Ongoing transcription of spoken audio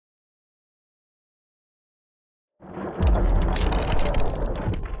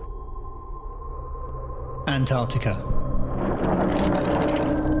Antarctica.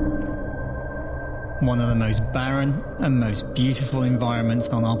 One of the most barren and most beautiful environments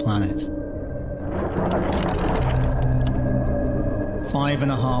on our planet.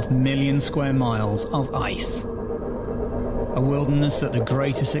 5.5 million square miles of ice. A wilderness that the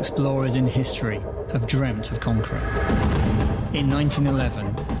greatest explorers in history have dreamt of conquering. In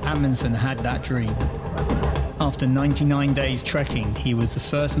 1911, Amundsen had that dream. After 99 days trekking, he was the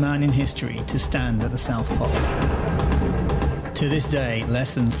first man in history to stand at the South Pole. To this day,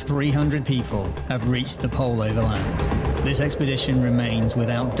 less than 300 people have reached the pole overland. This expedition remains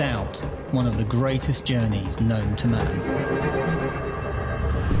without doubt one of the greatest journeys known to man.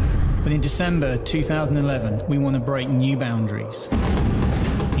 But in December 2011, we want to break new boundaries.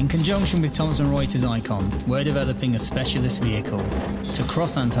 In conjunction with Thomson Reuters Icon, we're developing a specialist vehicle to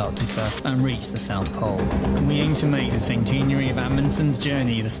cross Antarctica and reach the South Pole. We aim to make the centenary of Amundsen's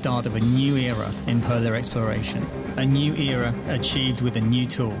journey the start of a new era in polar exploration. A new era achieved with a new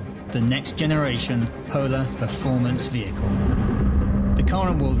tool, the next generation Polar Performance Vehicle. The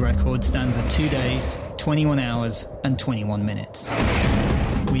current world record stands at 2 days, 21 hours and 21 minutes.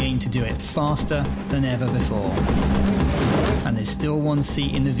 We aim to do it faster than ever before. And there's still one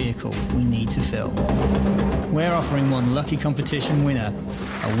seat in the vehicle we need to fill. We're offering one lucky competition winner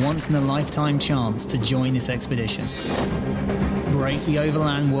a once-in-a-lifetime chance to join this expedition. Break the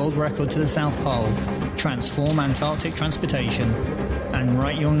overland world record to the South Pole, transform Antarctic transportation, and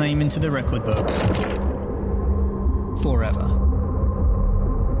write your name into the record books forever.